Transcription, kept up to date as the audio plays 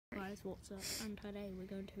what's up, and today we're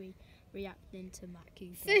going to be reacting to Matt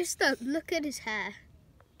Cooper. First up, look at his hair.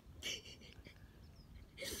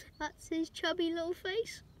 That's his chubby little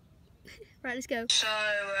face. Right, let's go. So,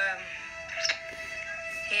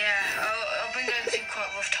 yeah, I've been going through quite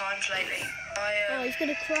rough times lately. Oh, he's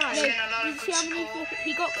gonna cry. I've seen a lot of Did good you see how many support,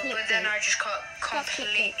 he got but clipped? then I just got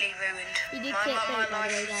completely ruined. He did My clickbait, by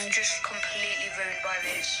life the way, guys. was just completely ruined by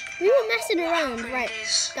this. We were messing What around, happened right,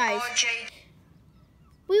 is guys. RJ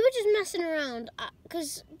We were just messing around,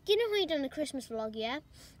 because you know how you done a Christmas vlog, yeah?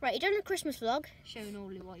 Right, you done a Christmas vlog. Showing all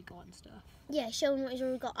what he got and stuff. Yeah, showing what he's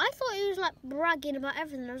already got. I thought he was like bragging about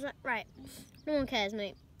everything. I was like, right, no one cares,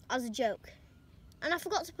 mate. As a joke. And I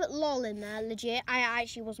forgot to put lol in there, legit. I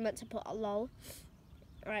actually was meant to put a lol.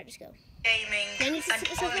 Alright, let's go. Gaming Then you and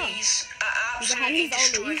Ollie's absolutely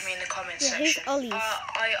destroyed me in the comments section. Ollie's.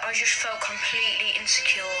 I just felt completely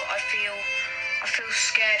insecure. I feel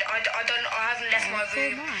scared. I haven't left my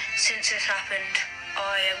room since this happened.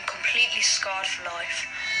 I am completely scarred for life.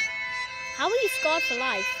 How are you scarred for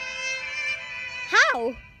life?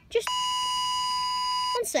 How? Just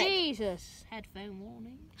 1 sec. Jesus! Headphone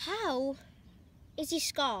warning. How is he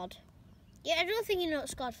scarred? Yeah, I don't think he knows what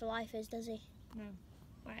scarred for life is, does he? No.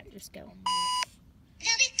 Right, let's go.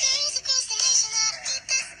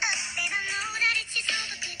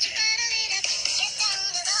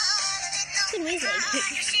 Good music.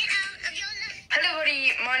 Hello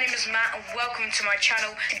everybody, my name is Matt and welcome to my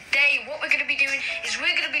channel. Today what we're going to be doing is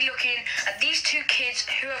we're going to be looking at these two kids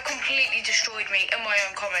who have completely destroyed me in my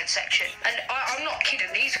own comment section. And I'm not kidding,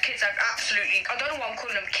 these kids have absolutely, I don't know why I'm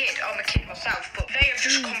calling them kid, I'm a kid myself, but they have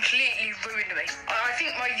just completely ruined me. I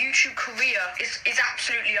think my YouTube career is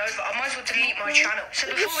absolutely over. I might as well delete my channel. So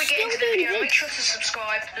before we get into the video, make sure to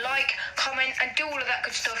subscribe, like, comment and do all of that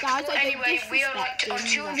good stuff. Guys, But anyway, we are like on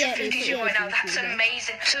 250 views right now, that's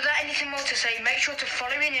amazing. So without anything more to say, make sure to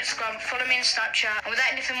follow me on Instagram, follow me on Snapchat, and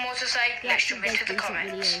without anything more to say, let's jump into the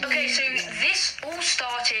comments. Okay, so this all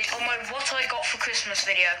started on my what I got for Christmas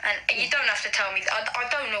video, and you don't have to tell me, I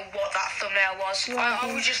don't know what that thumbnail was. I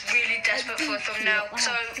was just really desperate for a thumbnail,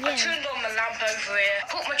 so I turned on my lamp over here,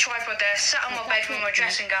 put my tripod there, sat on my bed with my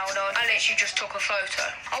dressing gown on, I literally just took a photo.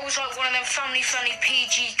 I was like one of them family-friendly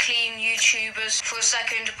PG clean YouTubers for a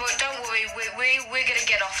second, but don't worry, we're gonna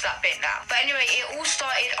get off that bit now. But anyway, it all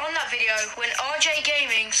started on that video when RJ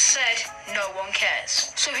Gaming said no one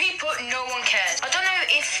cares. So he put no one cares. I don't know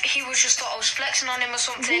if he was just thought I was flexing on him or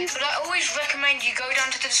something, but I always recommend you go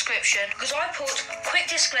down to the description because I put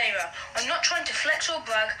quick disclaimer. I'm not trying to flex or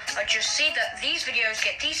brag. I just see that these videos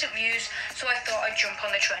get decent views, so I thought I'd jump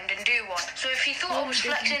on the trend and do one. So if he thought I was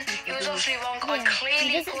flexing, he was obviously wrong. I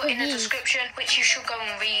clearly put in the description, which you should go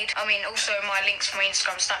and read. I mean, also my links for my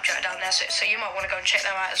Instagram, Snapchat are down there, so you might want to go and check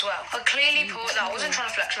them out as well. I clearly put that I wasn't trying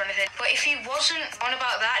to flex or anything, but if he wasn't on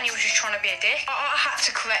about that and he was just trying to be a dick, I had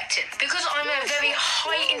to correct him because I'm a very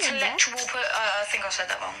high intellectual I think I said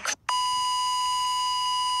that wrong.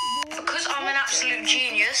 Because I'm an absolute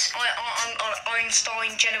genius, I'm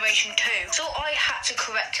Einstein Generation 2, so I had to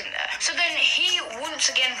correct him there. So then he once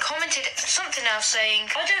again commented something else saying,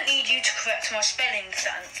 I don't need you to correct my spelling,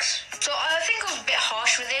 thanks. So I think I was a bit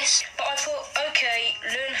harsh with this, but I thought, okay,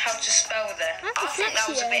 learn how to spell then. I think that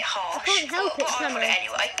was a bit harsh, but I put it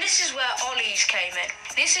anyway. This is where Ollie's came in.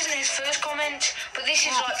 This isn't his first comment, but this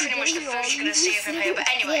is like pretty much the first you're going to see of him here. But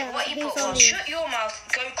anyway, what he put was, shut your mouth,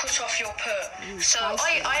 go cut off your perm. So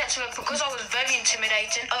I had to, because I was very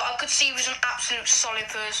intimidating, I could see he was an absolute solid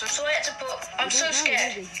person. So I had to put, I'm so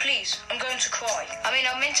scared, please, I'm going to cry. I mean,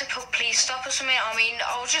 I meant to put please stop or something. I mean,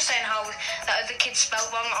 I was just saying how that the kid spelled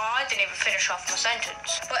wrong. I didn't even finish off my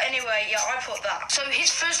sentence. But anyway, yeah, I put that. So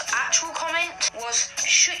his first actual comment was,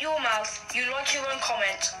 shut your mouth, you like your own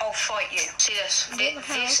comment, I'll fight you. See this?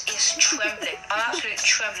 This is trembling. I'm absolutely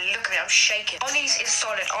trembling. Look at me, I'm shaking. Ollie's is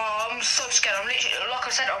solid. Oh, I'm so scared. I'm literally, like I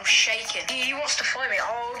said, I'm shaking. He wants to fight me.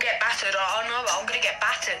 I'll get battered. I know it. I'm going to get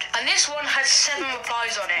battered. And this one has 7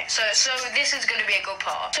 replies on it. So this is going to be a good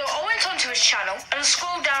part. So I went onto his channel and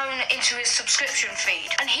scrolled down into his subscription feed.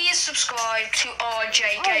 And he is subscribed to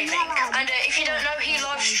RJ Gaming. And if you don't know, he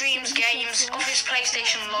live streams games off his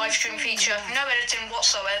PlayStation live stream feature. No editing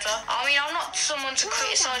whatsoever. I mean, I'm not someone to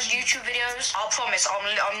criticize YouTube videos. I'll promise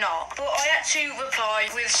I'm not. But I had to reply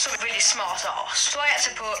with some really smart ass. So I had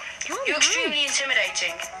to put, you're extremely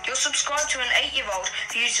intimidating. You're subscribed to an 8-year-old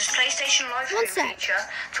who uses PlayStation live stream feature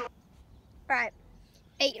to... Right,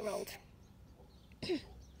 8-year-old. 8.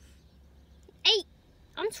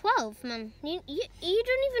 I'm 12, man. You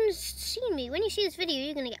don't even see me. When you see this video,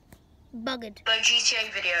 you're gonna get Buggered.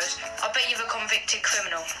 GTA videos, I bet you're a convicted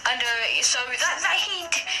criminal. And so that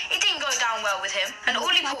it didn't go down well with him. And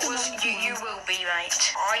all he put was, you will be,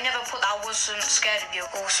 mate. I never put that I wasn't scared of you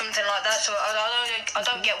or something like that. So I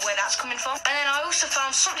don't get where that's coming from. And then I also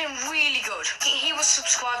found something really good. He was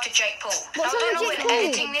subscribed to Jake Paul. Now, I don't know when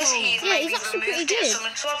editing this, he's maybe removed it or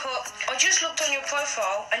something. So I just looked on your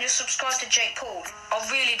profile and you're subscribed to Jake Paul. I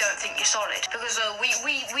really don't think you're solid because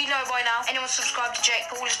we know by now anyone subscribed to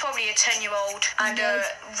Jake Paul is probably a 10-year-old and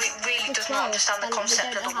really does not understand the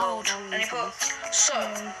concept of the world. And he put, so,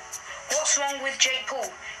 what's wrong with Jake Paul?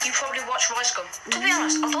 You probably watch Rice Gum. To be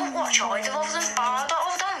honest, I don't watch either of them. I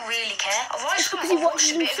don't really care. Rice Gum, I watch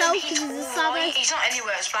a bit of him. He's alright. He's not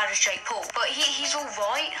anywhere as bad as Jake Paul, but he's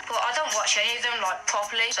alright. But I don't watch any of them like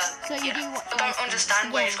properly. So you do watch I don't understand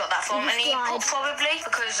where he's got that from. And he put probably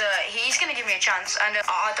because he's gonna give me a chance, and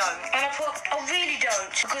I don't. And I put I really don't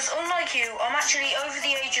because unlike you, I'm actually over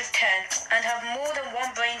the age of 10 and have more than one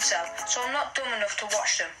brain cell, so I'm not dumb enough to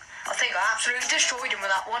watch them. I think I absolutely destroyed him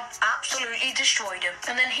with that one. Absolutely destroyed him.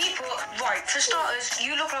 And then he put, right, for starters,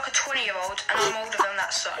 you look like a 20-year-old and I'm older than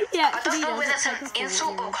that, so. Yeah, I don't know whether that's an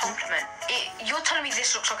insult or compliment. You're telling me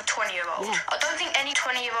this looks like a 20-year-old. Yeah. I don't think any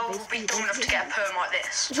 20-year-old would be dumb enough to get a perm like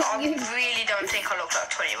this. So I really don't think I look like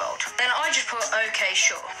a 20-year-old. Then I just put, okay,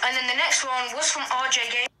 sure. And then the next one was from RJ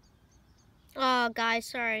Game. Oh, guys,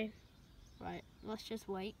 sorry. Right, let's just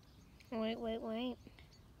wait. Wait.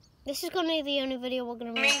 This is going to be the only video we're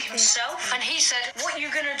going to make. Himself, and he said, what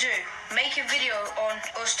you going to do? Make a video on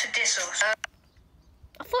us to diss us.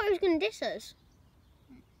 I thought he was going to diss us.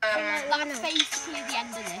 That's basically the end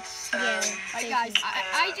of this. Right, guys,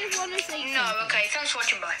 I just want to say no, okay, thanks for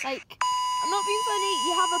watching, bye. Like, I'm not being funny,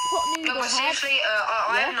 you have a pot noodle No, but seriously,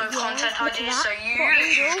 I have no content ideas, so you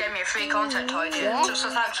literally just gave me a free content idea, so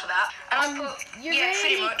thanks for that. And I put,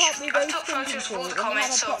 pretty much, I took photos of all the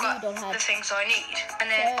comments, so I've got the things I need. And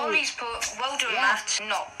then Ollie's put, well done, Matt,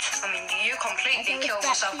 not. I mean, you completely killed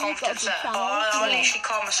my self-confidence there. I literally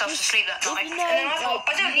calmed myself to sleep that night. And then I thought,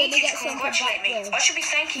 I don't need you to congratulate me. I should be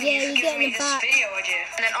thanking you for giving me this video idea.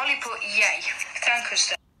 And then Ollie put, yay, thank us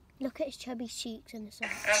then. Look at his chubby cheeks in the sun.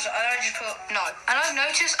 And I just put, no. And I've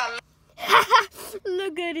noticed a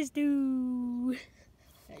Look at his dude.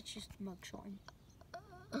 It's just mugshotting.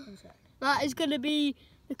 That is going to be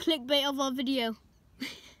the clickbait of our video.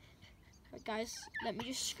 Right, guys, let me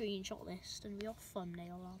just screenshot this and be off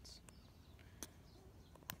thumbnail, lads.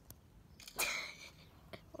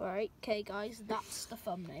 Alright, okay, guys, that's the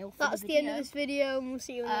thumbnail. That's the end of this video, and we'll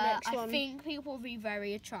see you in the next one. I think people will be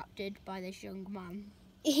very attracted by this young man.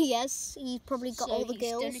 Yes, he's probably got all the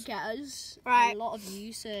girls. He's gonna get us a lot of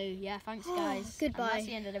views, so yeah, thanks guys. Goodbye. And that's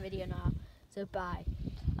the end of the video now, so bye.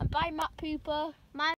 And bye Matt Pooper. Bye.